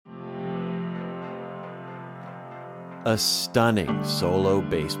A stunning solo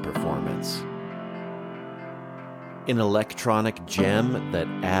bass performance. An electronic gem that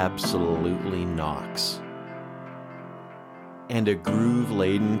absolutely knocks. And a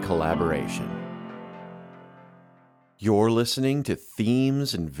groove-laden collaboration. You're listening to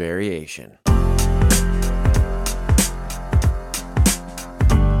Themes and Variation.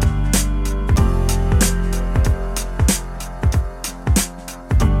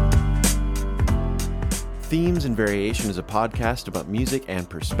 Themes and Variation is a podcast about music and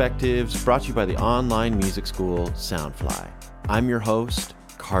perspectives brought to you by the online music school Soundfly. I'm your host,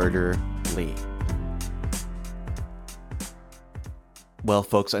 Carter Lee. Well,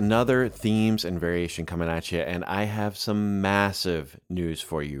 folks, another Themes and Variation coming at you, and I have some massive news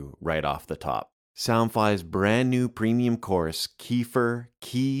for you right off the top. Soundfly's brand new premium course, Kiefer,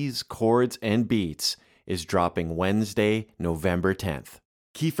 Keys, Chords, and Beats, is dropping Wednesday, November 10th.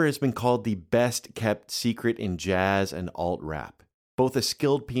 Kiefer has been called the best-kept secret in jazz and alt-rap. Both a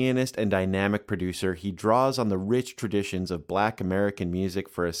skilled pianist and dynamic producer, he draws on the rich traditions of Black American music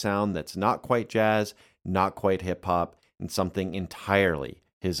for a sound that's not quite jazz, not quite hip-hop, and something entirely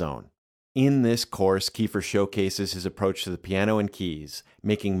his own. In this course, Kiefer showcases his approach to the piano and keys,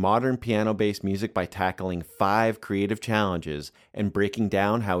 making modern piano-based music by tackling 5 creative challenges and breaking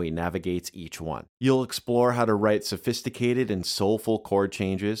down how he navigates each one. You'll explore how to write sophisticated and soulful chord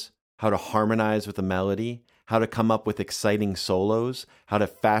changes, how to harmonize with a melody, how to come up with exciting solos, how to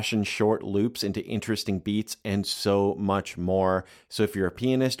fashion short loops into interesting beats, and so much more. So if you're a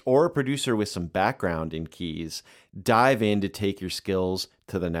pianist or a producer with some background in keys, dive in to take your skills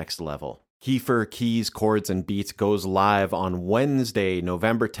to the next level. Kiefer, Keys, Chords, and Beats goes live on Wednesday,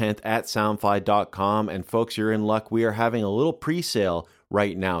 November 10th at soundfly.com. And folks, you're in luck. We are having a little pre-sale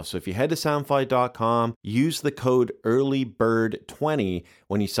right now. So if you head to soundfly.com, use the code EARLYBIRD20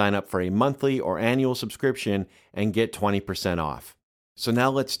 when you sign up for a monthly or annual subscription and get 20% off. So now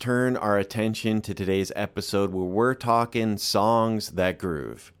let's turn our attention to today's episode where we're talking songs that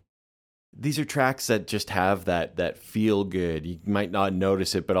groove. These are tracks that just have that feel good. You might not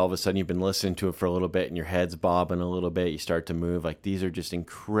notice it, but all of a sudden you've been listening to it for a little bit and your head's bobbing a little bit. You start to move. Like, these are just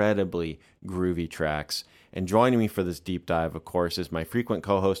incredibly groovy tracks. And joining me for this deep dive, of course, is my frequent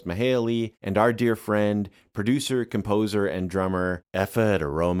co-host, Mihai Ali, and our dear friend, producer, composer, and drummer, Effa at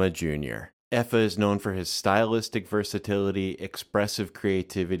Aroma Jr. Effa is known for his stylistic versatility, expressive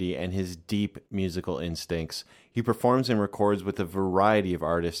creativity, and his deep musical instincts. He performs and records with a variety of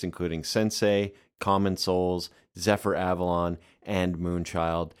artists, including Sensei, Common Souls, Zephyr Avalon, and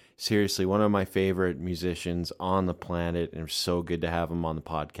Moonchild. Seriously, one of my favorite musicians on the planet, and it's so good to have him on the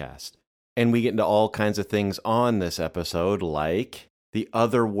podcast. And we get into all kinds of things on this episode, like the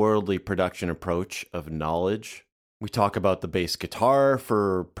otherworldly production approach of knowledge. We talk about the bass guitar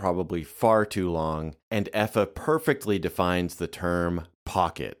for probably far too long, and Effa perfectly defines the term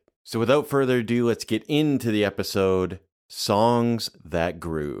pocket. So without further ado, let's get into the episode, Songs That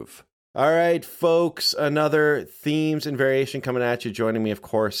Groove. All right, folks, another Themes and Variation coming at you. Joining me, of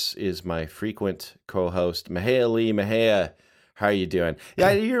course, is my frequent co-host, Mihai Ali. Mihai, how are you doing?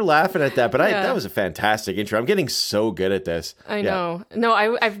 Yeah, you're laughing at that, but that was a fantastic intro. I'm getting so good at this. I know. No, I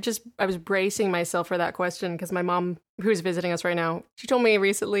was bracing myself for that question because my mom, who's visiting us right now, she told me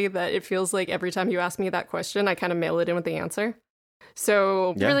recently that it feels like every time you ask me that question, I kind of mail it in with the answer.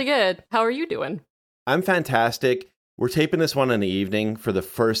 So really good. How are you doing? I'm fantastic. We're taping this one in the evening for the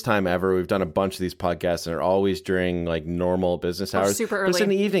first time ever. We've done a bunch of these podcasts and they're always during like normal business hours. Super early. But it's in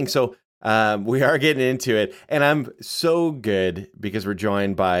the evening, so we are getting into it. And I'm so good because we're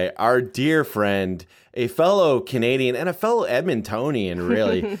joined by our dear friend, a fellow Canadian and a fellow Edmontonian,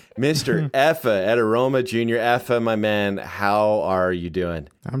 really, Mr. Effa at Aroma Jr. Effa, my man, how are you doing?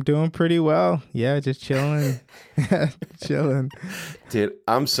 I'm doing pretty well. Yeah, just chilling. Chilling. Dude,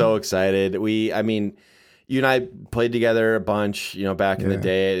 I'm so excited. You and I played together a bunch, back in the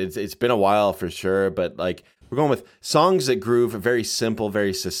day. It's been a while for sure, but like, we're going with Songs That Groove, a very simple,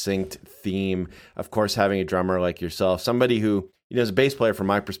 very succinct theme. Of course, having a drummer like yourself, somebody who, as a bass player, from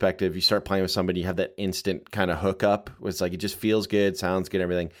my perspective, you start playing with somebody, you have that instant kind of hookup. It's like, it just feels good, sounds good,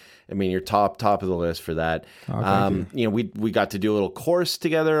 everything. I mean, you're top of the list for that. Oh, we got to do a little course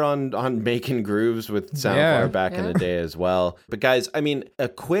together on making grooves with Soundfly back in the day as well. But guys, a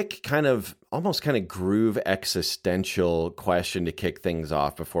quick almost groove existential question to kick things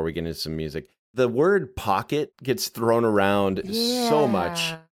off before we get into some music. The word pocket gets thrown around so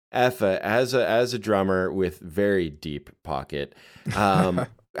much. Effa, as a drummer with very deep pocket, how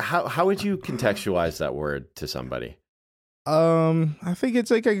would you contextualize that word to somebody? I think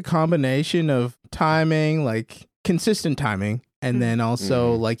it's like a combination of timing, like consistent timing, and then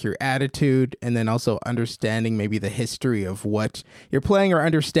also like your attitude, and then also understanding maybe the history of what you're playing, or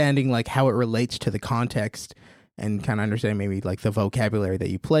understanding like how it relates to the context, and kind of understanding maybe like the vocabulary that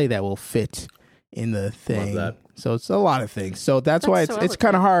you play that will fit in the thing. Love that. So it's a lot of things. So that's why so it's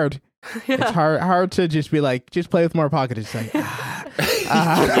kind of hard. Yeah. It's hard to just be like, just play with more pocket. It's like,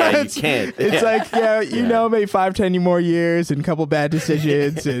 Yeah, you can't. It's like, you know, maybe 5-10 more years and a couple bad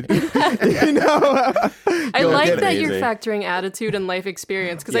decisions, and you know. I like that amazing. you're factoring attitude and life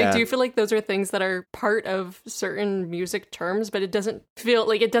experience, because I do feel like those are things that are part of certain music terms, but it doesn't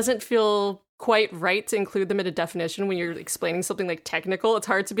feel quite right to include them in a definition when you're explaining something like technical. It's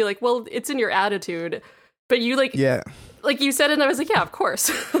hard to be like, well, it's in your attitude, but you like you said it, and I was like, yeah, of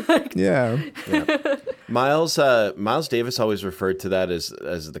course. Yeah. Miles Davis always referred to that as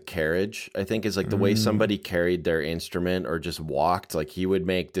the carriage, I think, is like the way somebody carried their instrument or just walked. Like he would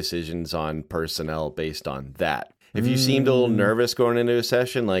make decisions on personnel based on that. If you seemed a little nervous going into a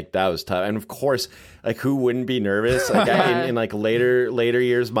session, like that was tough. And of course, like who wouldn't be nervous? Like in like later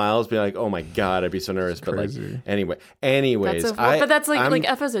years, Miles be like, oh my God, I'd be so nervous. But like anyways, but that's like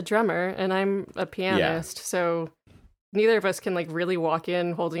F as a drummer and I'm a pianist. So neither of us can like really walk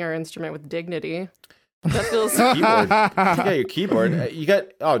in holding our instrument with dignity. That feels keyboard. You got your keyboard. You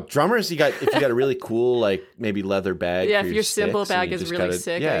got drummers. If you got a really cool like maybe leather bag. Yeah, for if your cymbal sticks, bag is really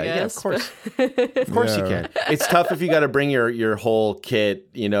sick. Yeah, I guess. yeah, of course, of course you can. It's tough if you got to bring your whole kit,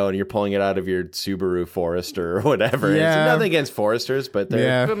 you know, and you're pulling it out of your Subaru Forester or whatever. Yeah. It's nothing against Foresters, but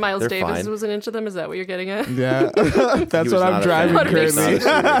But Miles Davis fine. was an inch of them. Is that what you're getting at? Yeah, that's what I'm driving What a big currently.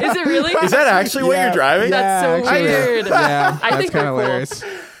 secret. Is it really? Is that actually what you're driving? That's so actually, weird. Yeah, I think kind they're of cool. hilarious.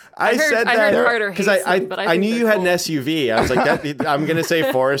 I heard Carter hates them, but I knew think you they're had an SUV. I was like, I'm going to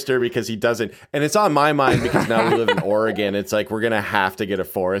say Forester because he doesn't. And it's on my mind because now we live in Oregon. It's like we're going to have to get a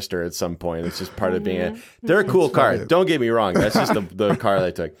Forester at some point. It's just part of being they're a cool car. Don't get me wrong. That's just the car that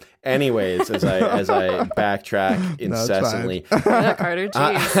I took. Anyways, as I backtrack incessantly. Yeah, Carter,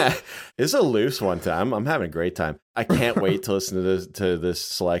 jeez. It's a loose one time. I'm having a great time. I can't wait to listen to this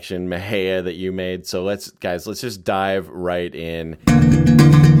selection, Mejia, that you made. So let's just dive right in.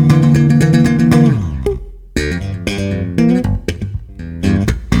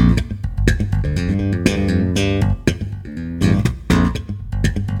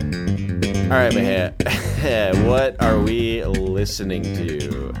 All right, Mejia, what are we listening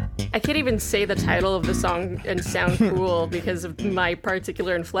to? I can't even say the title of the song and sound cool because of my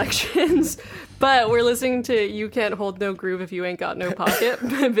particular inflections, but we're listening to You Can't Hold No Groove If You Ain't Got No Pocket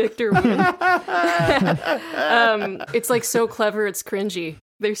by Victor Wooten. It's like so clever, it's cringy.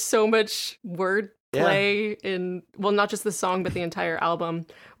 There's so much wordplay in, well, not just the song, but the entire album,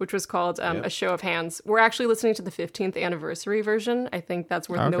 which was called A Show of Hands. We're actually listening to the 15th anniversary version. I think that's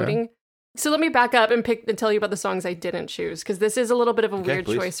worth noting. So let me back up and tell you about the songs I didn't choose, because this is a little bit of a weird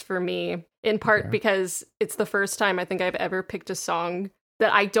choice for me, in part because it's the first time I think I've ever picked a song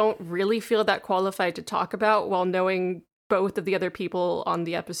that I don't really feel that qualified to talk about, while knowing both of the other people on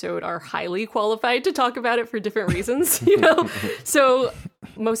the episode are highly qualified to talk about it for different reasons, you know? So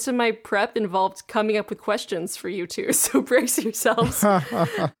most of my prep involved coming up with questions for you two, so brace yourselves.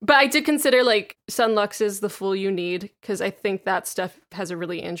 But I did consider like Sun Lux's The Fool You Need, because I think that stuff has a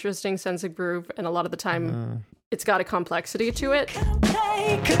really interesting sense of groove, and a lot of the time it's got a complexity to it.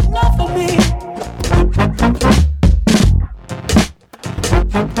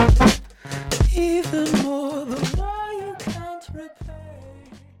 Even more than you can't repay.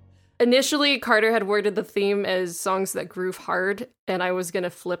 Initially, Carter had worded the theme as songs that groove hard, and I was going to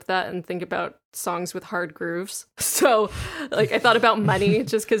flip that and think about songs with hard grooves. So, like, I thought about Money,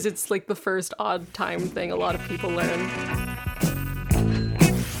 just because it's, like, the first odd time thing a lot of people learn.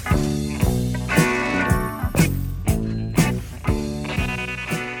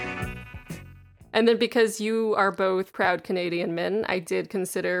 And then because you are both proud Canadian men, I did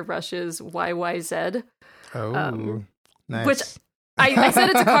consider Rush's YYZ. Oh, nice. Which I said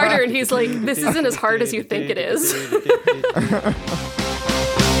it to Carter, and he's like, this isn't as hard as you think it is.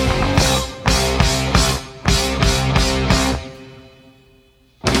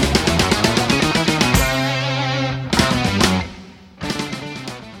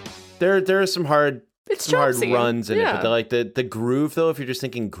 There are some hard runs in it, but Yeah. the groove though. If you're just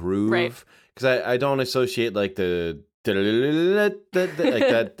thinking groove, Right. because I don't associate like the like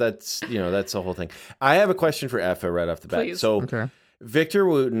that. That's that's the whole thing. I have a question for Effa right off the bat. Please. So Victor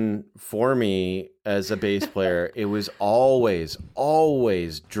Wooten, for me as a bass player, it was always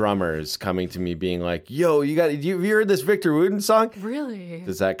drummers coming to me being like, "Yo, have you heard this Victor Wooten song?" Really?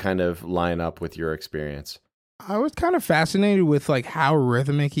 Does that kind of line up with your experience? I was kind of fascinated with like how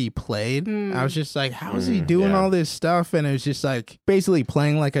rhythmic he played. I was just like, how is he doing all this stuff? And it was just like basically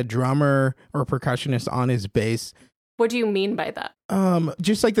playing like a drummer or percussionist on his bass. What do you mean by that?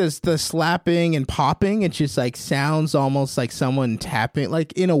 Just like this, the slapping and popping, it just like sounds almost like someone tapping,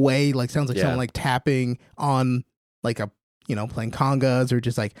 like in a way, like sounds like someone like tapping on like a, you know, playing congas, or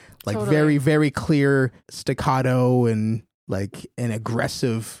just like totally. Very, very clear staccato and like an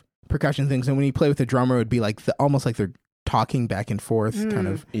aggressive percussion things. And when you play with the drummer, it would be like almost like they're talking back and forth kind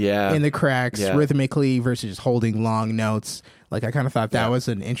of in the cracks rhythmically versus holding long notes. Like I kind of thought that was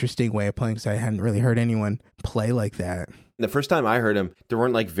an interesting way of playing, because I hadn't really heard anyone play like that. The first time I heard him, there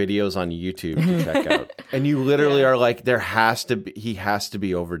weren't like videos on YouTube to check out. And you literally are like, he has to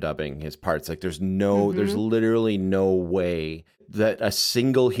be overdubbing his parts. Like there's literally no way that a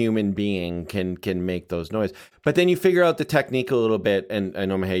single human being can make those noises. But then you figure out the technique a little bit, and I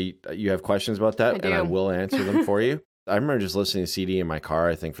know, Mihai, you have questions about that, and I will answer them for you. I remember just listening to CD in my car,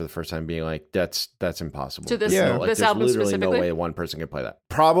 I think, for the first time, being like, that's impossible. To this, this album literally specifically? no way one person can play that.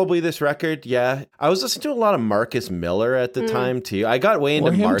 Probably this record, yeah. I was listening to a lot of Marcus Miller at the time, too. I got way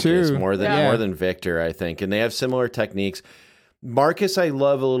into Marcus more than Victor, I think. And they have similar techniques. Marcus, I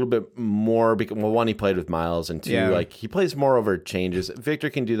love a little bit more because, well, one, he played with Miles, and two, like he plays more over changes.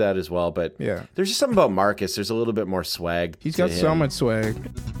 Victor can do that as well, but there's just something about Marcus. There's a little bit more swag. He's got so much swag.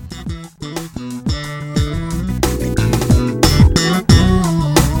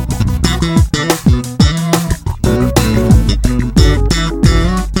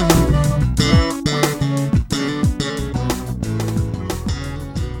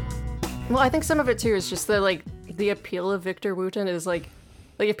 Well, I think some of it too is just the appeal of Victor Wooten is like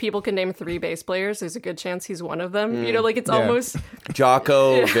if people can name 3 bass players, there's a good chance he's one of them. You know, like it's almost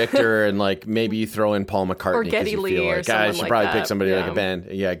Jocko, Victor, and like maybe you throw in Paul McCartney or Geddy Lee, feel or like, someone I should like probably that. pick somebody like a band.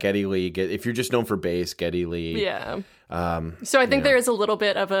 Yeah, Geddy Lee. If you're just known for bass, Geddy Lee. Yeah. So I think there is a little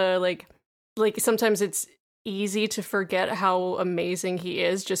bit of a like sometimes it's easy to forget how amazing he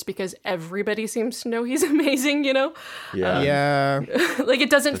is just because everybody seems to know he's amazing, you know? Like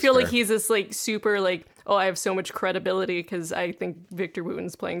it doesn't feel like he's this like super like, oh, I have so much credibility because I think Victor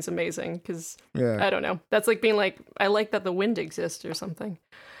Wooten's playing's amazing, because I don't know. That's like being like, I like that the wind exists or something.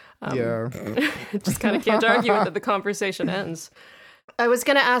 Just kind of can't argue with it. The conversation ends. I was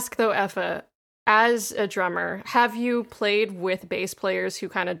going to ask though, Effa, as a drummer, have you played with bass players who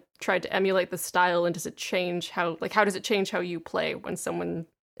kind of tried to emulate the style, and does it change how does it change how you play when someone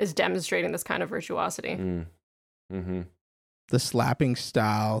is demonstrating this kind of virtuosity? The slapping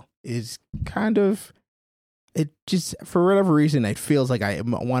style is kind of, it just, for whatever reason, it feels like I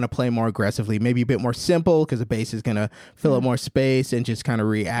want to play more aggressively, maybe a bit more simple, because the bass is going to fill up more space and just kind of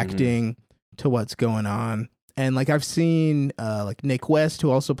reacting to what's going on. And like I've seen like Nick West, who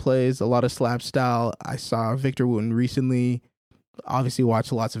also plays a lot of slap style. I saw Victor Wooten recently, obviously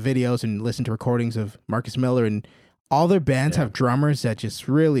watched lots of videos and listened to recordings of Marcus Miller, and all their bands have drummers that just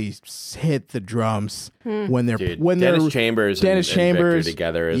really hit the drums when they're Dennis Chambers and Victor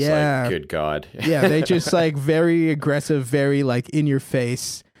together is like, good God. They just like very aggressive, very like in your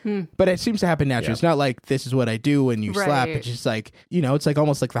face. But it seems to happen naturally. It's not like this is what I do when you slap. It's just like, you know, it's like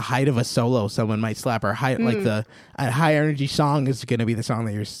almost like the height of a solo someone might slap, or height like a high energy song is going to be the song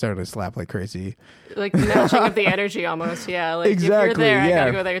that you're starting to slap like crazy. Like matching of the energy almost. Yeah. Like exactly. If you're there, I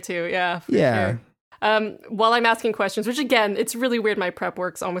gotta go there too. Yeah. For sure. While I'm asking questions, which again, it's really weird. My prep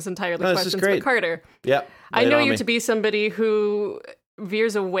work's almost entirely questions. But Carter, I know you to be somebody who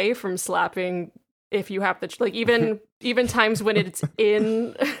veers away from slapping if you have to, like even times when it's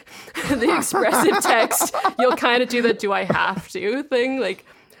in the expressive text, you'll kind of do the "do I have to" thing. Like,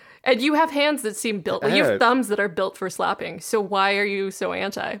 and you have hands that seem built. Like, you have thumbs that are built for slapping. So why are you so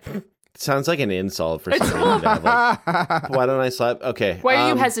anti? Sounds like an insult for somebody. Like, why don't I slap? Okay. Why are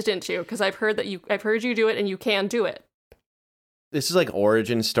you hesitant to? Because I've heard you do it, and you can do it. This is like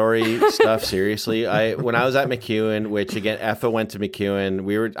origin story stuff. Seriously, when I was at MacEwan, which again, Effa went to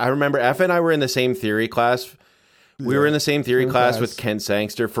MacEwan. I remember Effa and I were in the same theory class. We were in the same theory class with Kent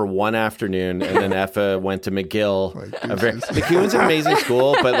Sangster for one afternoon, and then Effa went to McGill. MacEwan's an amazing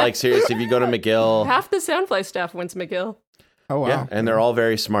school, but like seriously, if you go to McGill, half the Soundfly staff went to McGill. Oh wow! Yeah, and they're all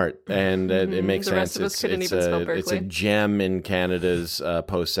very smart, and it makes the sense. Rest of us couldn't even spell Berkeley. It's a gem in Canada's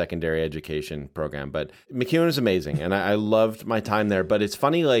post-secondary education program. But MacEwan is amazing, and I loved my time there. But it's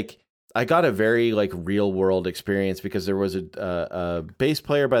funny, like I got a very like real world experience because there was a bass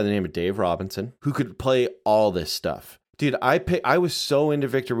player by the name of Dave Robinson who could play all this stuff. Dude, I was so into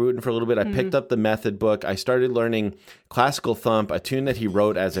Victor Wooten for a little bit. I picked up the Method book. I started learning Classical Thump, a tune that he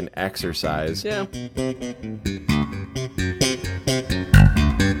wrote as an exercise. Yeah.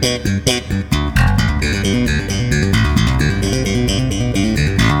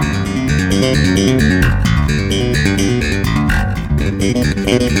 But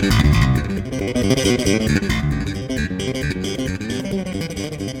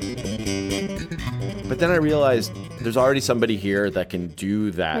then I realized there's already somebody here that can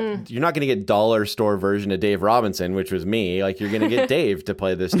do that. You're not going to get dollar store version of Dave Robinson, which was me. Like, you're going to get Dave to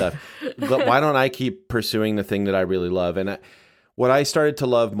play this stuff. But why don't I keep pursuing the thing that I really love? And what I started to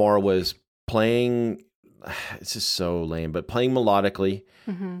love more was playing. This is so lame, but playing melodically.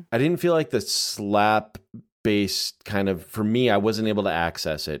 I didn't feel like the slap bass kind of, for me, I wasn't able to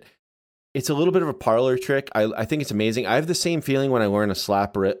access it. It's a little bit of a parlor trick. I think it's amazing. I have the same feeling when I learn a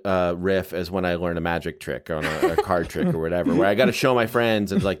slap riff as when I learn a magic trick on a card trick or whatever, where I got to show my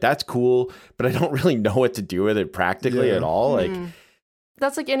friends and it's like, that's cool, but I don't really know what to do with it practically at all. Like,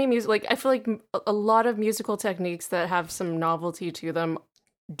 that's like any music. Like, I feel like a lot of musical techniques that have some novelty to them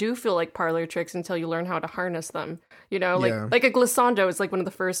do feel like parlor tricks until you learn how to harness them. You know, like a glissando is like one of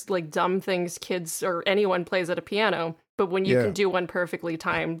the first like dumb things kids or anyone plays at a piano. But when you can do one perfectly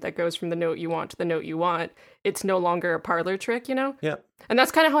timed that goes from the note you want to the note you want, it's no longer a parlor trick, you know? Yeah. And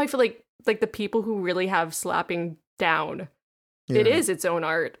that's kind of how I feel like the people who really have slapping down, it is its own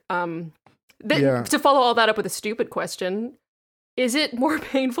art. To follow all that up with a stupid question, is it more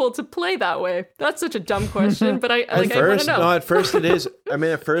painful to play that way? That's such a dumb question, but I want to know. No, at first it is. I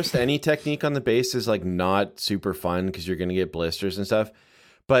mean, at first any technique on the bass is like not super fun because you're going to get blisters and stuff.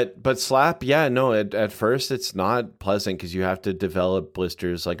 But slap, at first it's not pleasant because you have to develop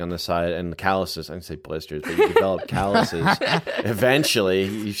blisters like on the side and the calluses. I didn't say blisters, but you develop calluses.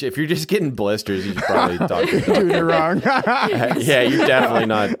 Eventually, if you're just getting blisters, you should probably talk to You're doing it wrong. Yeah, you're definitely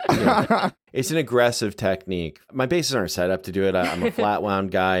not. It's an aggressive technique. My basses aren't set up to do it. I'm a flat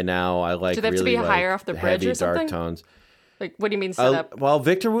wound guy now. I like do they have really to be higher off the bridge heavy or something? dark tones. Like, what do you mean set up? Well,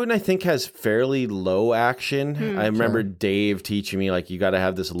 Victor Wooten, I think, has fairly low action. I remember Dave teaching me, like, you got to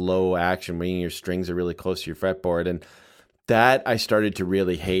have this low action, meaning your strings are really close to your fretboard. And that I started to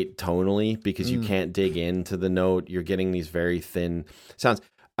really hate tonally because you can't dig into the note. You're getting these very thin sounds.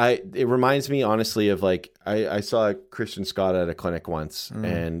 It reminds me, honestly, of, like, I saw Christian Scott at a clinic once,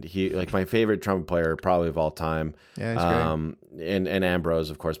 and he, like, my favorite trumpet player probably of all time. Yeah, he's great. And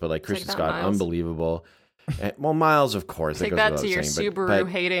Ambrose, of course, but, like, Christian Scott, Miles. Unbelievable. Well, Miles, of course. Take that to your saying, Subaru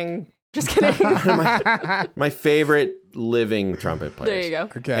hating. Just kidding. my favorite living trumpet players. There you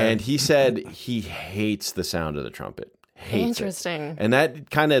go. Okay. And he said he hates the sound of the trumpet. Hates Interesting. it. And that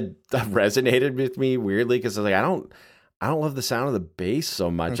kind of resonated with me weirdly because I was like, I don't love the sound of the bass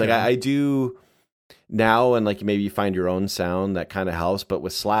so much. Okay. Like I do now, and like maybe you find your own sound that kind of helps. But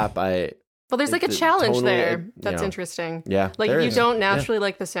with slap, Well, there's like a challenge tonally, there. That's interesting. Yeah. Like, there if you is. don't naturally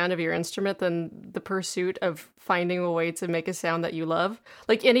like the sound of your instrument, then the pursuit of finding a way to make a sound that you love,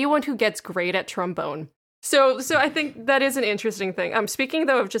 like anyone who gets great at trombone. So I think that is an interesting thing. Speaking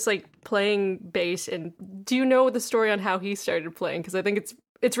though of just like playing bass, and do you know the story on how he started playing? Because I think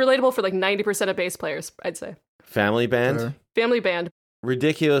it's relatable for like 90% of bass players, I'd say. Family band. Family band.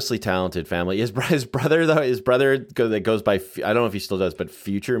 Ridiculously talented family. His brother that goes by, I don't know if he still does, but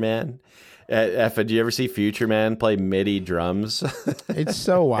Future Man. Effa, do you ever see Future Man play MIDI drums? It's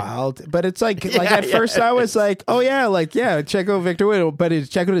so wild, but it's like at first I was like, oh yeah, like check out Victor Whittle, but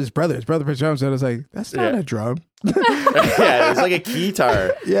check out his brother. His brother plays drums, and I was like, that's not a drum. Yeah, it's like a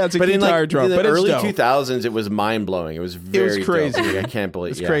guitar. Yeah, it's a guitar drum. In but the early it's dope. 2000s, it was mind blowing. It was very crazy. dope. I can't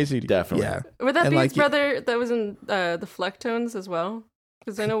believe It's crazy. Definitely. Yeah. Would that And be like his brother that was in the Flecktones as well?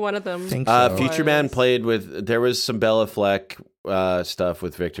 Because I know one of them. Think so. Future Man played with. There was some Bella Fleck stuff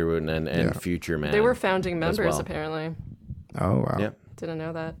with Victor Wooten and Future Man. They were founding members, well. apparently. Oh wow. Yeah. Didn't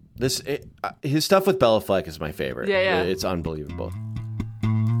know that. His stuff with Bella Fleck is my favorite. Yeah. It's unbelievable.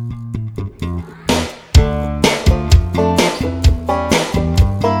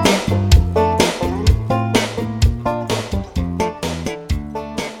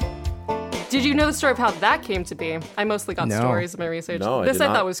 Did you know the story of how that came to be? I mostly got No. stories in my research. No, I This did I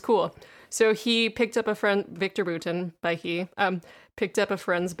not. thought was cool. So he picked up a friend, Victor Wooten, picked up a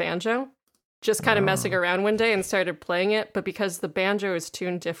friend's banjo, just kind of messing around one day and started playing it. But because the banjo is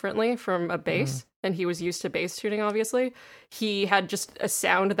tuned differently from a bass, and he was used to bass tuning, obviously, he had just a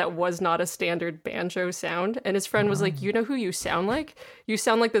sound that was not a standard banjo sound. And his friend was like, you know who you sound like? You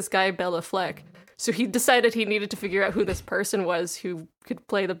sound like this guy, Bella Fleck. So he decided he needed to figure out who this person was who could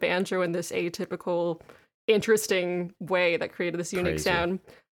play the banjo in this atypical, interesting way that created this unique Crazy. sound.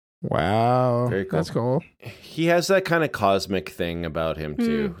 Wow. Very cool. That's cool. He has that kind of cosmic thing about him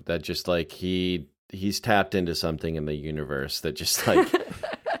too. That just like he's tapped into something in the universe that just like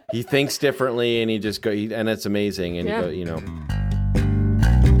he thinks differently, and he just and it's amazing. And Yeah. you go.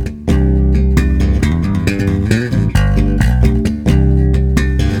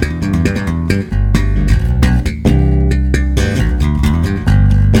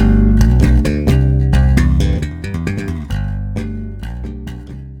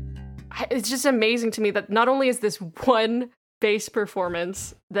 just amazing to me that not only is this one bass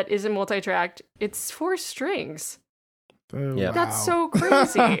performance that isn't multi-tracked, it's 4 strings. Oh, Yeah. wow. That's so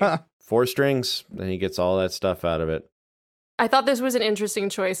crazy. 4 strings, then he gets all that stuff out of it. I thought this was an interesting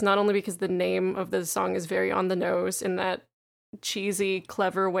choice, not only because the name of the song is very on the nose in that cheesy,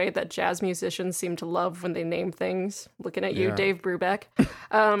 clever way that jazz musicians seem to love when they name things. Looking at you, Yeah. Dave Brubeck.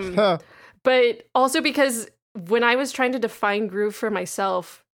 But also because when I was trying to define groove for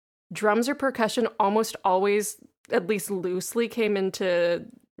myself, drums or percussion almost always, at least loosely, came into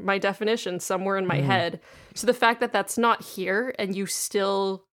my definition somewhere in my head. So the fact that that's not here and you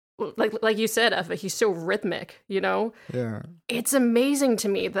still, like you said, Effa, he's so rhythmic, you know? Yeah. It's amazing to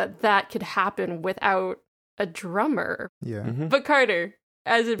me that that could happen without a drummer. Yeah. Mhm. But Carter,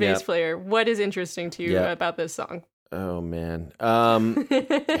 as a bass Yep. player, what is interesting to you Yep. about this song? Oh, man. On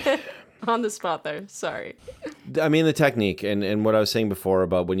the spot there. Sorry. I mean, the technique and what I was saying before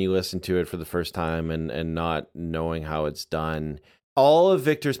about when you listen to it for the first time and not knowing how it's done. All of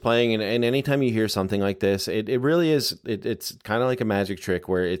Victor's playing, and anytime you hear something like this, it really is, it's kind of like a magic trick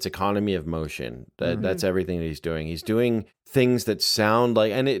where it's economy of motion. That's everything that he's doing. He's doing things that sound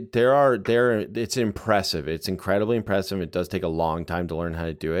like, and it's impressive. It's incredibly impressive. It does take a long time to learn how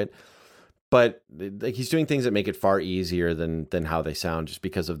to do it. But like he's doing things that make it far easier than how they sound, just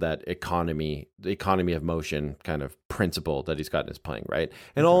because of that the economy of motion kind of principle that he's got in his playing, right?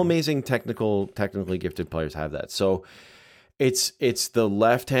 And all amazing technically gifted players have that. So it's the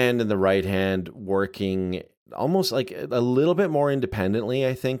left hand and the right hand working almost like a little bit more independently,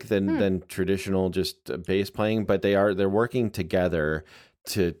 I think, than traditional just bass playing, but they're working together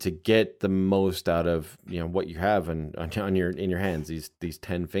to get the most out of, you know, what you have in your hands, these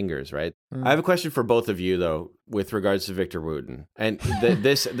 10 fingers, right? I have a question for both of you though, with regards to Victor Wooten and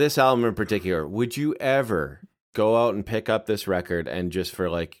this album in particular. Would you ever go out and pick up this record and just for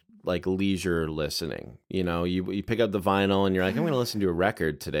like leisure listening? You know, you pick up the vinyl and you're like, I'm going to listen to a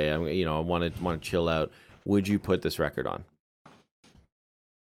record today. I want to chill out. Would you put this record on?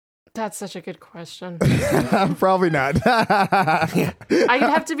 That's such a good question. Probably not. I'd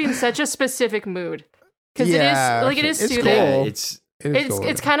have to be in such a specific mood. Because Yeah, it is it's soothing. cool. Yeah, It's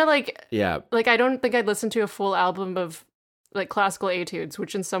cool. kind of like yeah. I don't think I'd listen to a full album of like classical etudes,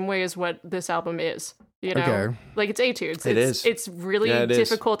 which in some way is what this album is. You know, Okay. like it's etudes. It is. It's really Yeah, it is.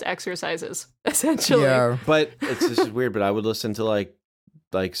 difficult exercises, essentially. Yeah. But this is weird, but I would listen to like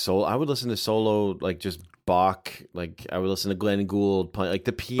solo. I would listen to solo, like just Bach. Like I would listen to Glenn Gould play like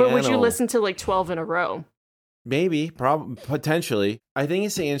the piano. But would you listen to like 12 in a row? Maybe, potentially. I think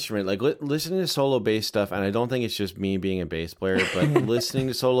it's the instrument. Like listening to solo bass stuff, and I don't think it's just me being a bass player, but listening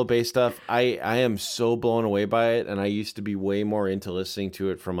to solo bass stuff, I am so blown away by it. And I used to be way more into listening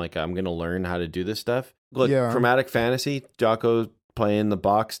to it from like, I'm going to learn how to do this stuff. Look, Yeah. Chromatic Fantasy, Jocko playing the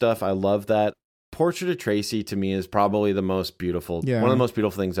Bach stuff. I love that. Portrait of Tracy to me is probably the most beautiful, Yeah. one of the most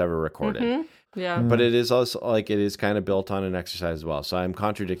beautiful things ever recorded. Mhm. Yeah. Mm. But it is also like it is kind of built on an exercise as well. So I'm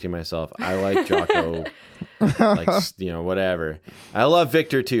contradicting myself. I like Jocko, like whatever. I love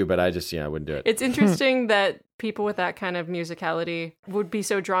Victor too, but I just I wouldn't do it. It's interesting that people with that kind of musicality would be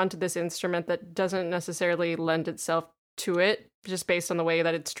so drawn to this instrument that doesn't necessarily lend itself to it, just based on the way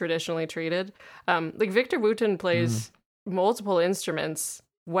that it's traditionally treated. Like Victor Wooten plays multiple instruments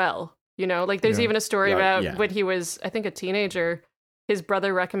well. You know, like there's Yeah. even a story Yeah, about yeah. when he was, I think, a teenager. His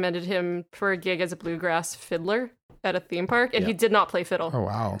brother recommended him for a gig as a bluegrass fiddler at a theme park, and he Yeah. did not play fiddle. Oh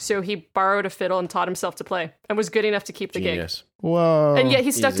wow. So he borrowed a fiddle and taught himself to play, and was good enough to keep the Genius. Whoa. gig. And yet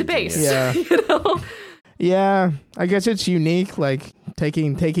he stuck He's to a bass. genius. You know? Yeah, I guess it's unique. Like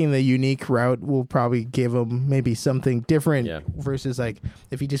taking the unique route will probably give him maybe something different Yeah. versus like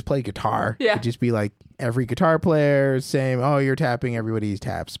if he just played guitar, Yeah. it'd just be like every guitar player same. Oh, you're tapping, everybody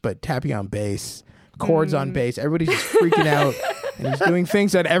taps, but tapping on bass, chords on bass, everybody's just freaking out and he's doing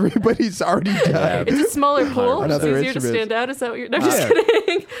things that everybody's already done. It's a smaller pool. It's Another easier to instrument. stand out. Is that what you're? No, I'm just Yeah.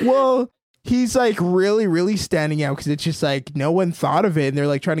 kidding. Well, he's like really, really standing out because it's just like no one thought of it, and they're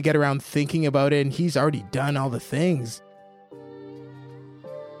like trying to get around thinking about it, and he's already done all the things.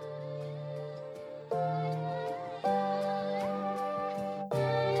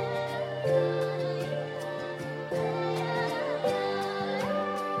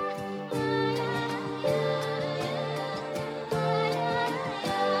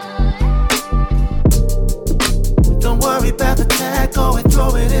 Don't worry about the tag, go and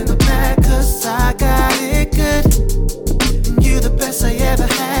throw it in the bag, 'cause I got it good. And you the best I ever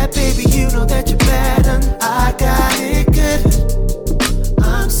had, baby, you know that you're bad, and I got it good.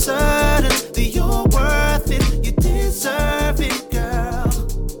 I'm certain that you're worth it, you deserve it, girl.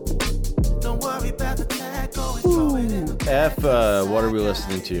 Don't worry about the tag, go and throw it in the bag. What are we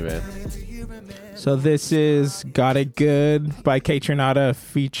listening to, man? So this is Got It Good by Kaytranada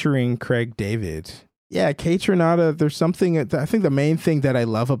featuring Craig David. Yeah, Kaytranada, there's something, I think the main thing that I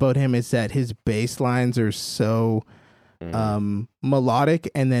love about him is that his bass lines are so melodic,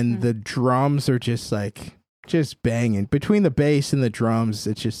 and then the drums are just banging. Between the bass and the drums,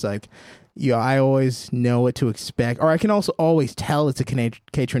 it's just like, I always know what to expect. Or I can also always tell it's a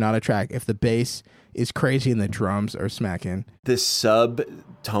Kaytranada track if the bass is crazy and the drums are smacking. The sub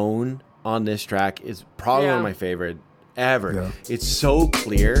tone on this track is probably one of my favorite ever. Yeah. It's so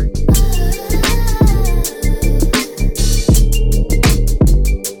clear.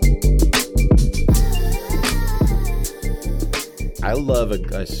 I love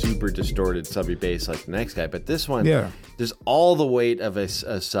a super distorted subby bass like the next guy, but this one, there's all the weight of a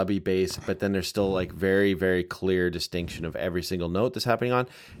subby bass, but then there's still like very, very clear distinction of every single note that's happening on,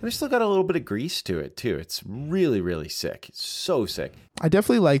 and there's still got a little bit of grease to it too. It's really, really sick. It's so sick. I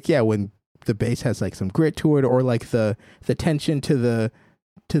definitely like, when the bass has like some grit to it, or like the tension to the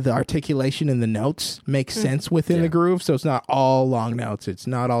articulation in the notes makes sense within the groove. So it's not all long notes. It's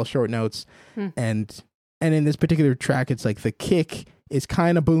not all short notes. And in this particular track, it's like the kick is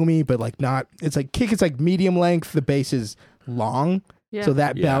kind of boomy, but like not. It's like kick is like medium length. The bass is long. Yeah. So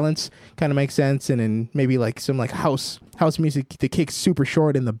that balance kind of makes sense. And in maybe like some like house music, the kick's super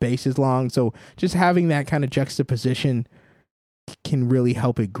short and the bass is long. So just having that kind of juxtaposition can really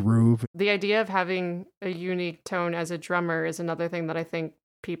help it groove. The idea of having a unique tone as a drummer is another thing that I think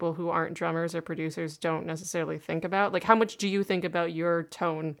people who aren't drummers or producers don't necessarily think about. Like, how much do you think about your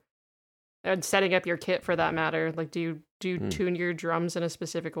tone and setting up your kit for that matter? Like, do you tune your drums in a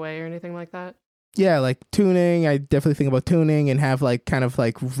specific way or anything like that? Yeah, like tuning. I definitely think about tuning and have like kind of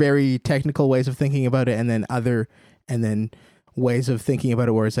like very technical ways of thinking about it, and then ways of thinking about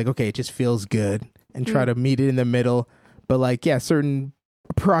it where it's like, okay, it just feels good, and try to meet it in the middle. But like, certain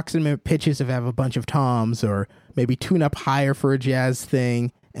approximate pitches have a bunch of toms, or maybe tune up higher for a jazz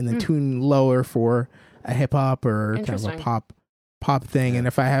thing and then tune lower for a hip hop or kind of a pop thing. And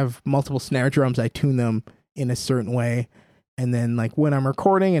if I have multiple snare drums, I tune them in a certain way. And then like when I'm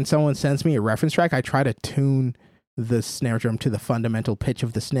recording and someone sends me a reference track, I try to tune the snare drum to the fundamental pitch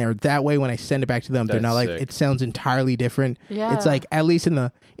of the snare. That way when I send it back to them, they're not like, it sounds entirely different. Yeah. It's like at least in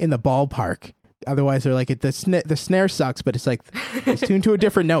the ballpark. Otherwise they're like, the snare sucks, but it's like it's tuned to a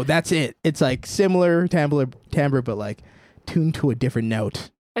different note. That's it. It's like similar timbre, but like tuned to a different note.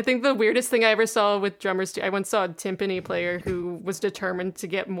 I think the weirdest thing I ever saw with drummers too, I once saw a timpani player who was determined to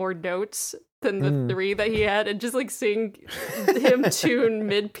get more notes than the 3 that he had, and just like seeing him tune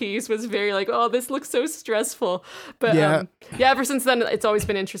mid-piece was very like, oh, this looks so stressful. But ever since then, it's always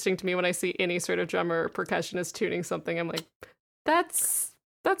been interesting to me when I see any sort of drummer or percussionist tuning something. I'm like, that's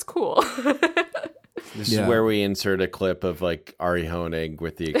cool. This is where we insert a clip of like Ari Honig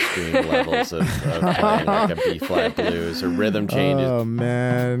with the extreme levels of playing like a B-flat blues or rhythm changes. Oh,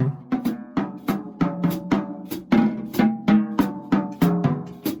 man.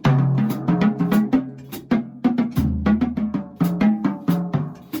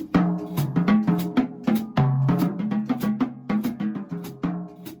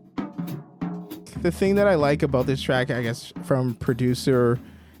 The thing that I like about this track, I guess, from producer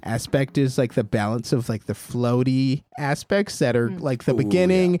aspect is like the balance of like the floaty aspects that are like the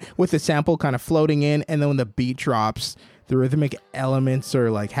beginning with the sample kind of floating in, and then when the beat drops, the rhythmic elements are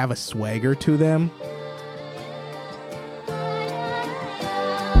like have a swagger to them.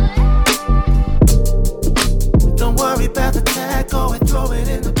 Don't worry about the tag, go and throw it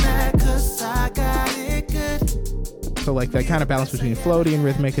in the bag, 'cause I got it good. So like that kind of balance between floaty and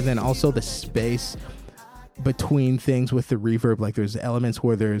rhythmic, and then also the space between things with the reverb. Like there's elements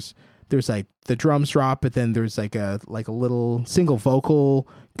where there's like the drums drop, but then there's like a little single vocal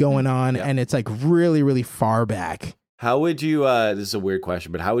going on, and it's like really, really far back. How would you this is a weird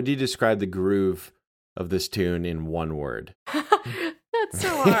question, but how would you describe the groove of this tune in one word? That's so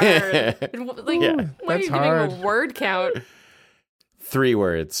hard. Like, why are you giving a word count? 3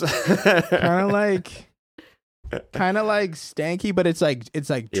 words. kind of like stanky, but it's like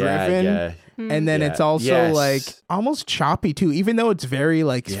driven, and then it's also like almost choppy too. Even though it's very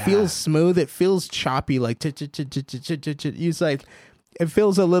like feels smooth, it feels choppy. Like it's like it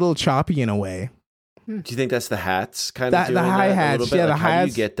feels a little choppy in a way. Do you think that's the hats kind of the hi hats? Yeah, the hi hats. How do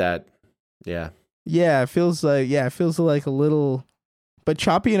you get that? Yeah, it feels like a little, but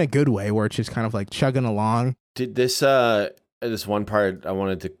choppy in a good way, where it's just kind of like chugging along. Did this one part I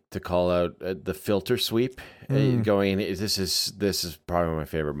wanted to call out, the filter sweep going. This is probably one of my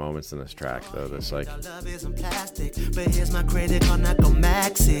favorite moments in this track, though. This like. Love isn't plastic, but here's my credit card, not gonna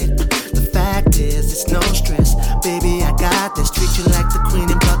max it. The fact is, it's no stress, baby. I got this. Treat you like the queen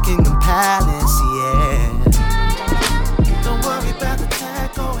in Buckingham Palace.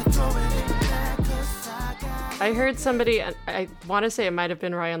 heard somebody, I want to say it might have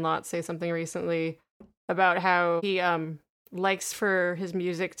been Ryan Lott, say something recently about how he likes for his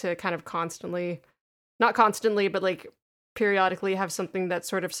music to kind of constantly, not constantly, but like periodically have something that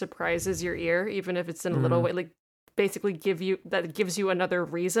sort of surprises your ear, even if it's in a little way, like basically gives you another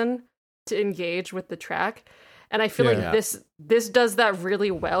reason to engage with the track. And I feel like this does that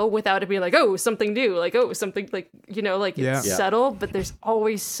really well without it being like, oh, something new, like, oh, something like, you know, like it's subtle, but there's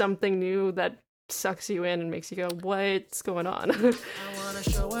always something new that sucks you in and makes you go, what's going on? I wanna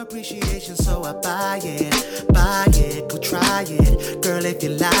show appreciation, so I buy it, go try it, girl, if you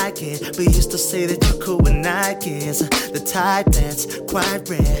like it. We used to say that you're cool with Nikes, the type that's quite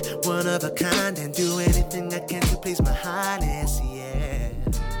rare, one of a kind, and do anything I can to please my highness, yeah.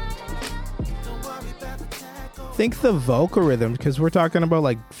 Don't worry about the tackle. I think the vocal rhythm, because we're talking about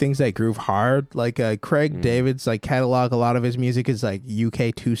like things that groove hard, like Craig David's like catalog, a lot of his music is like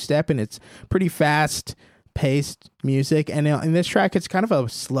UK two-step, and it's pretty fast paced music, and in this track it's kind of a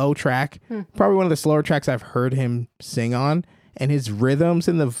slow track, probably one of the slower tracks I've heard him sing on, and his rhythms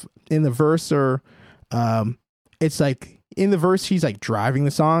in the verse are it's like in the verse he's like driving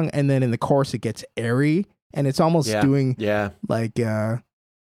the song, and then in the chorus it gets airy, and it's almost doing like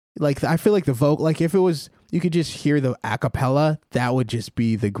I feel like the vocal, like if it was, you could just hear the a cappella, that would just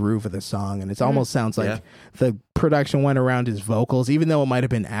be the groove of the song. And it almost sounds like the production went around his vocals, even though it might have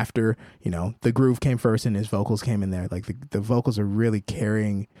been after, you know, the groove came first and his vocals came in there. Like the vocals are really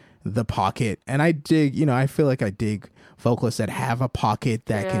carrying the pocket. And I dig, you know, I feel like I dig vocalists that have a pocket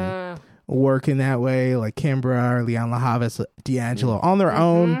that can work in that way, like Kimbra or Leon LaHavis, D'Angelo on their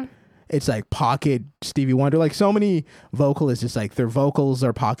own. It's like pocket Stevie Wonder. Like so many vocalists, it's like their vocals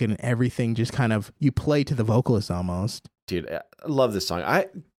are pocket and everything just kind of, you play to the vocalist almost. Dude, I love this song.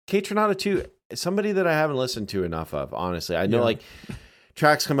 Kaytranada too, somebody that I haven't listened to enough of, honestly. I know like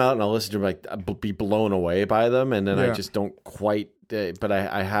tracks come out and I'll listen to them, like I'll be blown away by them, and then I just don't quite, but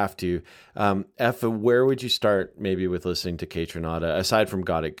I have to. Where would you start maybe with listening to Kaytranada, aside from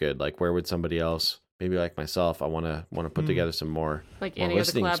Got It Good? Like where would somebody else, maybe like myself, I want to put together some more, like more any of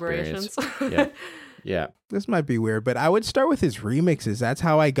the collaborations. Yeah. This might be weird, but I would start with his remixes. That's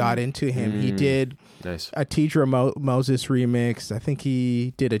how I got into him. He did a Tidra Moses remix. I think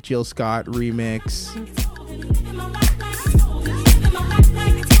he did a Jill Scott remix.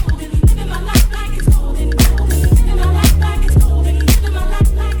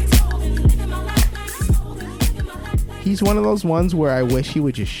 He's one of those ones where I wish he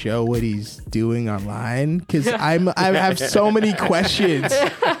would just show what he's doing online, because I have so many questions,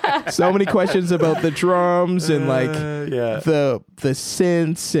 about the drums and like the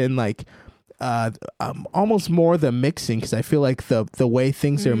synths and like almost more the mixing, because I feel like the way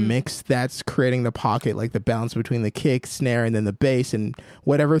things are mixed, that's creating the pocket, like the balance between the kick, snare, and then the bass and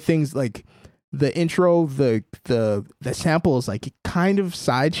whatever things, like the intro, the sample is like kind of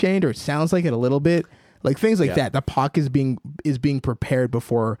sidechained, or it sounds like it a little bit. Like things like that. The pocket is being prepared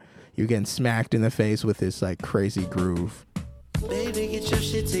before you're getting smacked in the face with this like crazy groove. Baby, get your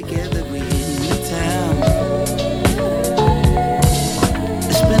shit together, we hitting the town.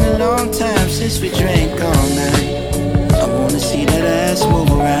 It's been a long time since we drank all night. I wanna see that ass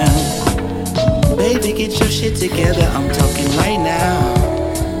move around. Baby, get your shit together, I'm talking right now.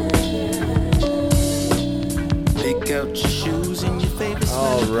 Pick out your shoes and your favorite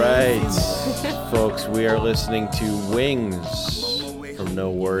All right. Folks, we are listening to Wings from No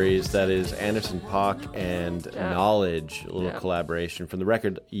Worries. That is Anderson .Paak and Knowledge, a little collaboration from the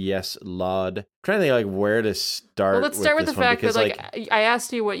record Yes Lod. I'm trying to think like where to start. Well, let's start with the fact that like I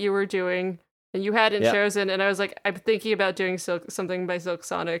asked you what you were doing and you hadn't chosen, and I was like, I'm thinking about doing something by Silk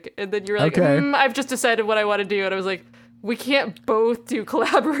Sonic, and then you were like, I've just decided what I want to do, and I was like, we can't both do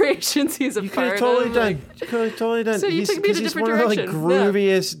collaborations. He's a part totally of. done. Totally done. So you took me in a different direction. He's one of the like,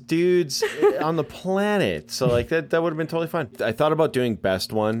 grooviest dudes on the planet. So like that would have been totally fun. I thought about doing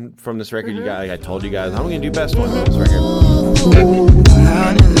best one from this record. You guys, like I told you guys, I'm gonna do best one from this record.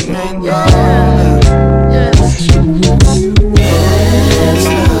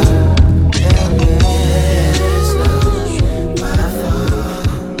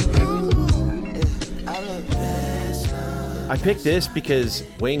 I picked this because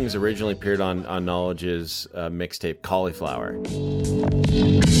Wings originally appeared on Knowledge's mixtape Cauliflower.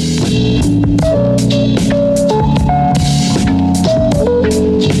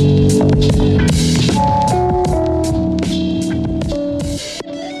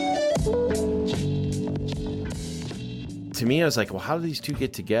 To me, I was like, well, how do these two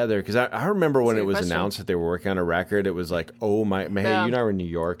get together? Because I remember when it was announced that they were working on a record, it was like, oh my, hey, you and I were in New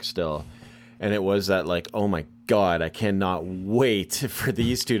York still. And it was that like, oh my God, I cannot wait for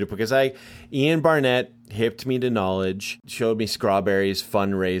these two to, because Ian Barnett, hipped me to knowledge, showed me Strawberry's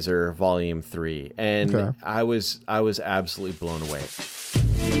Fundraiser Volume 3, and Okay. I was absolutely blown away.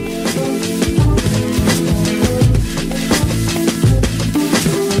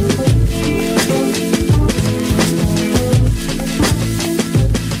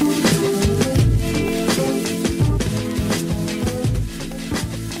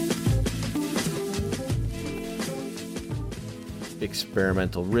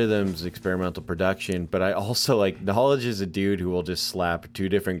 Experimental rhythms, experimental production, but I also like Knowledge is a dude who will just slap two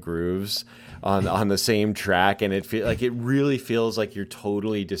different grooves on the same track, and it really feels like you're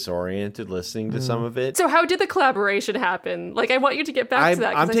totally disoriented listening to some of it. So how did the collaboration happen? Like, I want you to get back to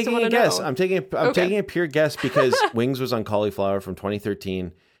that. 'Cause I'm I taking still a wanna guess. know. I'm taking a pure guess because Wings was on Cauliflower from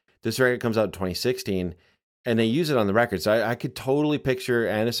 2013. This record comes out in 2016. And they use it on the record. So I could totally picture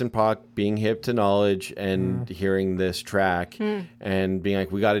Anderson .Paak being hip to Knowledge and hearing this track and being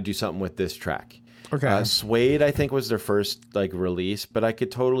like, we got to do something with this track. Okay. Suede, I think, was their first like release, but I could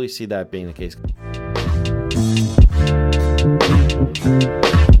totally see that being the case.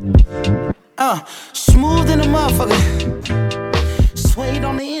 Smooth in the motherfucker. Suede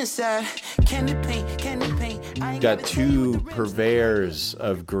on the inside. Candy paint. I ain't Got gotta tell you two what the rest purveyors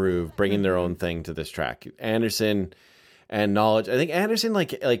of groove bringing their own thing to this track. Anderson and Knowledge. I think Anderson,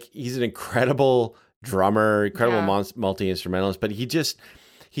 like he's an incredible drummer, incredible Yeah. multi-instrumentalist, but he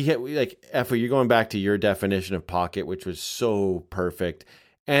hit like Effa, you're going back to your definition of Pocket, which was so perfect.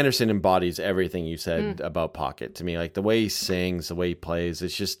 Anderson embodies everything you said about Pocket to me. Like the way he sings, the way he plays,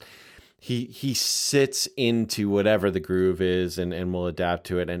 it's just he sits into whatever the groove is and will adapt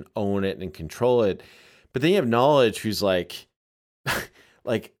to it and own it and control it. But then you have Knowledge who's like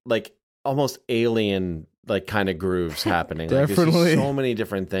like almost alien like kind of grooves happening. Like there's Definitely. just so many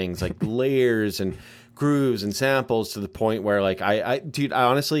different things, like layers and grooves and samples to the point where like I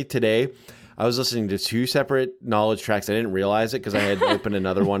honestly today I was listening to two separate Knowledge tracks. I didn't realize it because I had opened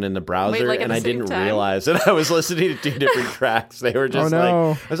another one in the browser like, at and the I same didn't time? realize that I was listening to two different tracks. They were just no.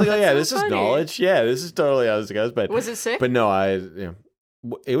 like, I was like, oh yeah, so this is funny. Knowledge. Yeah, this is totally how this goes. But Was it sick? But no,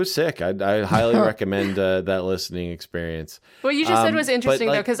 it was sick. I highly recommend that listening experience. What you just said was but, interesting,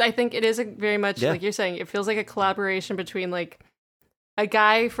 though, like- because I think it is a very much, Yeah. like you're saying, it feels like a collaboration between, like, a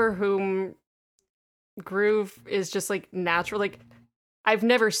guy for whom groove is just, like, natural. Like, I've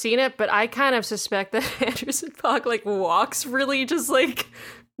never seen it, but I kind of suspect that Anderson .Paak, like, walks really just, like,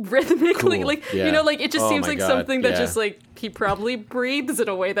 rhythmically. Cool. Like, Yeah. you know, like, it just Oh seems my like God. something that Yeah. just, like, he probably breathes in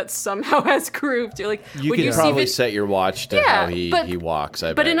a way that somehow has groove to. Like, You when can you probably see set your watch to Yeah, how he walks.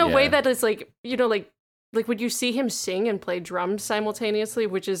 but bet, in a way yeah. that is like, you know, like when you see him sing and play drums simultaneously,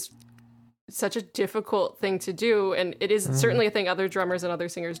 which is such a difficult thing to do, and it is certainly a thing other drummers and other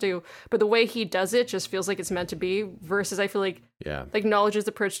singers do, but the way he does it just feels like it's meant to be, versus I feel like yeah. Knowledge's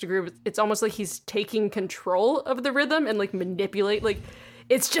approach to groove, it's almost like he's taking control of the rhythm and like manipulate, like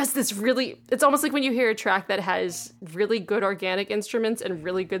it's just this really, it's almost like when you hear a track that has really good organic instruments and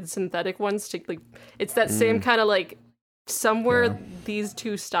really good synthetic ones to like, it's that same kind of like somewhere these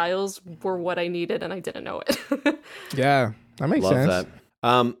two styles were what I needed and I didn't know it. Yeah, that makes Love sense. that.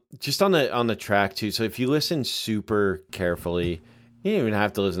 Just on the track too. So if you listen super carefully, you don't even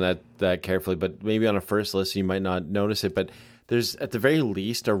have to listen that carefully, but maybe on a first listen you might not notice it. But there's at the very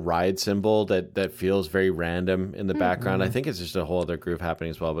least a ride cymbal that feels very random in the background. I think it's just a whole other groove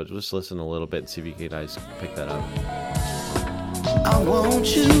happening as well. But just listen a little bit and see if you guys pick that up. I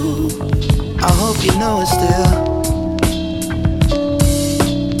want you. I hope you know it still.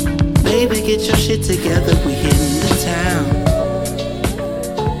 Baby, get your shit together. We hitting the town.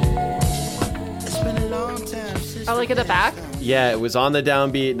 It's been a long time since I like at the back. Yeah, it was on the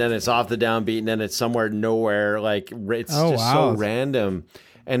downbeat, and then it's off the downbeat, and then it's somewhere nowhere. Like it's Oh, just wow. so random.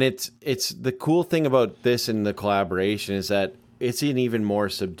 And it's the cool thing about this and the collaboration is that it's an even more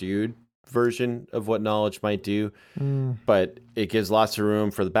subdued version of what Knowledge might do, but it gives lots of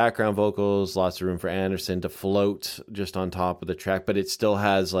room for the background vocals, lots of room for Anderson to float just on top of the track, but it still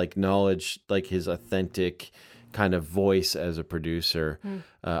has like Knowledge, like his authentic kind of voice as a producer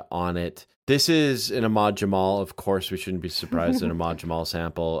on it. This is an Ahmad Jamal. Of course, we shouldn't be surprised an Ahmad Jamal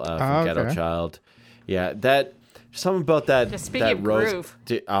sample from Oh, Ghetto okay. Child. Yeah, that something about that. Just speaking that of Rhodes,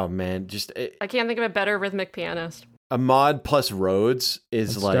 groove. Oh man, just I can't think of a better rhythmic pianist. Ahmad plus Rhodes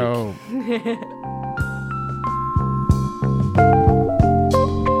is That's like dope.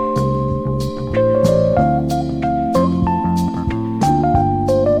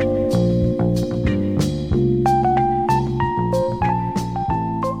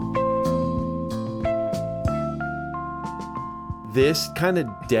 this kind of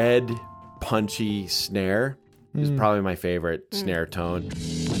dead, punchy snare is probably my favorite snare tone.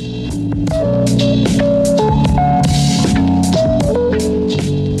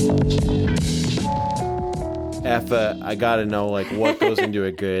 Effa, I gotta know like what goes into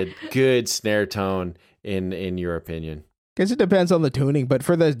a good snare tone in your opinion. Guess it depends on the tuning, but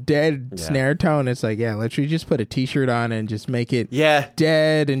for the dead snare tone, it's like, yeah, literally just put a t-shirt on and just make it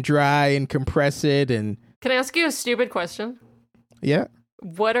dead and dry and compress it. And can I ask you a stupid question? Yeah.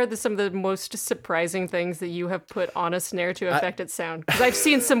 What are some of the most surprising things that you have put on a snare to affect its sound? Because I've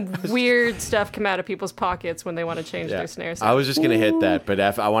seen some weird stuff come out of people's pockets when they want to change their snare sound. I was just going to hit that, but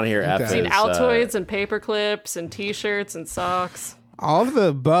I want to hear Effa's. I've seen Altoids and paper clips and t-shirts and socks. All of the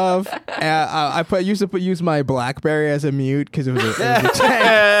above. I used to use my BlackBerry as a mute because it was a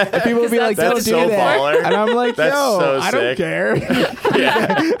tank. And people would be like, "Don't do that," baller. and I'm like, That's "Yo, so I don't sick. care."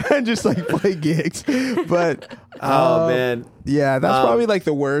 And just like play gigs. But man, yeah, that's probably like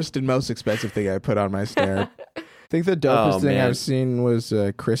the worst and most expensive thing I put on my snare. I think the dopest thing I've seen was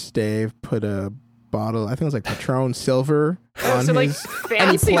Chris Dave put a bottle, I think it was like Patron Silver on so his, like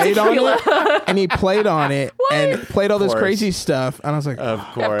and he fancy played tequila. on it, and he played on it, and played all this course. crazy stuff, and I was like, of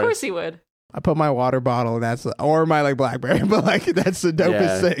Of course he would. I put my water bottle, and that's, or my like BlackBerry, but like that's the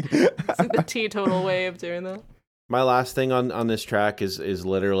dopest thing. It's like the teetotal way of doing that. My last thing on this track is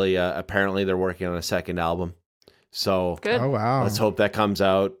literally apparently they're working on a second album, so Good. Oh wow! let's hope that comes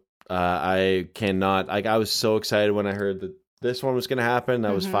out. I cannot. I was so excited when I heard that this one was going to happen.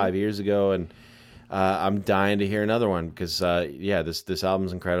 That was 5 years ago, and I'm dying to hear another one because this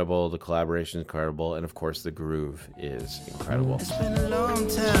album's incredible. The collaboration is incredible, and of course the groove is incredible. It's been a long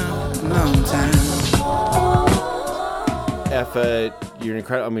time. Effa, you're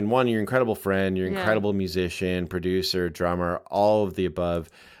incredible. I mean, one, you're an incredible friend. You're an incredible musician, producer, drummer, all of the above.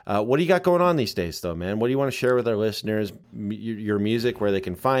 What do you got going on these days, though, man? What do you want to share with our listeners? Your music, where they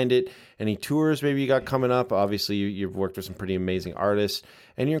can find it. Any tours maybe you got coming up? Obviously, you've worked with some pretty amazing artists,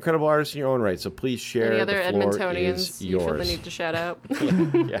 and you're an incredible artist in your own right. So please share. Any other the floor Edmontonians is you feel the yours. need to shout out?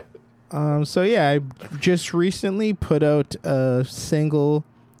 I just recently put out a single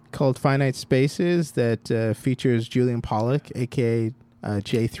called Finite Spaces that features Julian Pollock, aka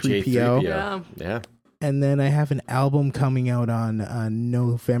J3PO. Yeah. And then I have an album coming out on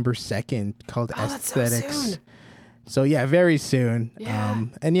November 2nd called Aesthetics. That's so soon. So yeah, very soon. Yeah.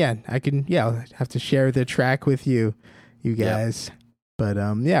 I'll have to share the track with you guys. But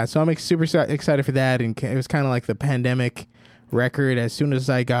so I'm super excited for that. And it was kind of like the pandemic record. As soon as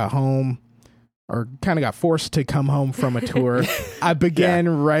I got home, or kind of got forced to come home from a tour, I began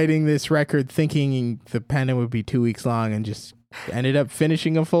writing this record thinking the pandemic would be 2 weeks long, and just ended up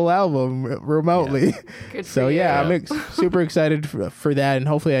finishing a full album remotely. Good So for you. I'm super excited for that, and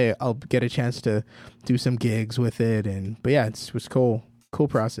hopefully I'll get a chance to do some gigs with it. But yeah, it was cool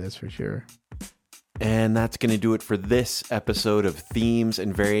process for sure. And that's going to do it for this episode of Themes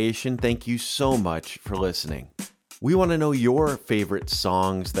and Variation. Thank you so much for listening. We want to know your favorite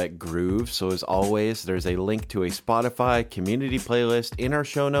songs that groove. So as always, there's a link to a Spotify community playlist in our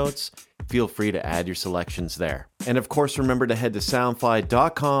show notes. Feel free to add your selections there. And of course, remember to head to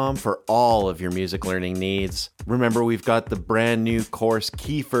soundfly.com for all of your music learning needs. Remember, we've got the brand new course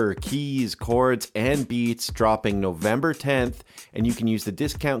Kiefer, Keys, Chords, and Beats dropping November 10th, and you can use the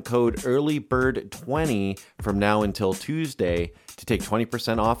discount code EARLYBIRD20 from now until Tuesday to take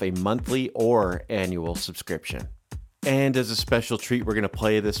 20% off a monthly or annual subscription. And as a special treat, we're going to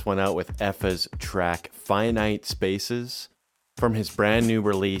play this one out with Effa's track Finite Spaces. From his brand new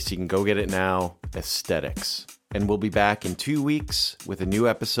release, you can go get it now, Aesthetics. And we'll be back in 2 weeks with a new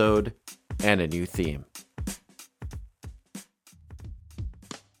episode and a new theme.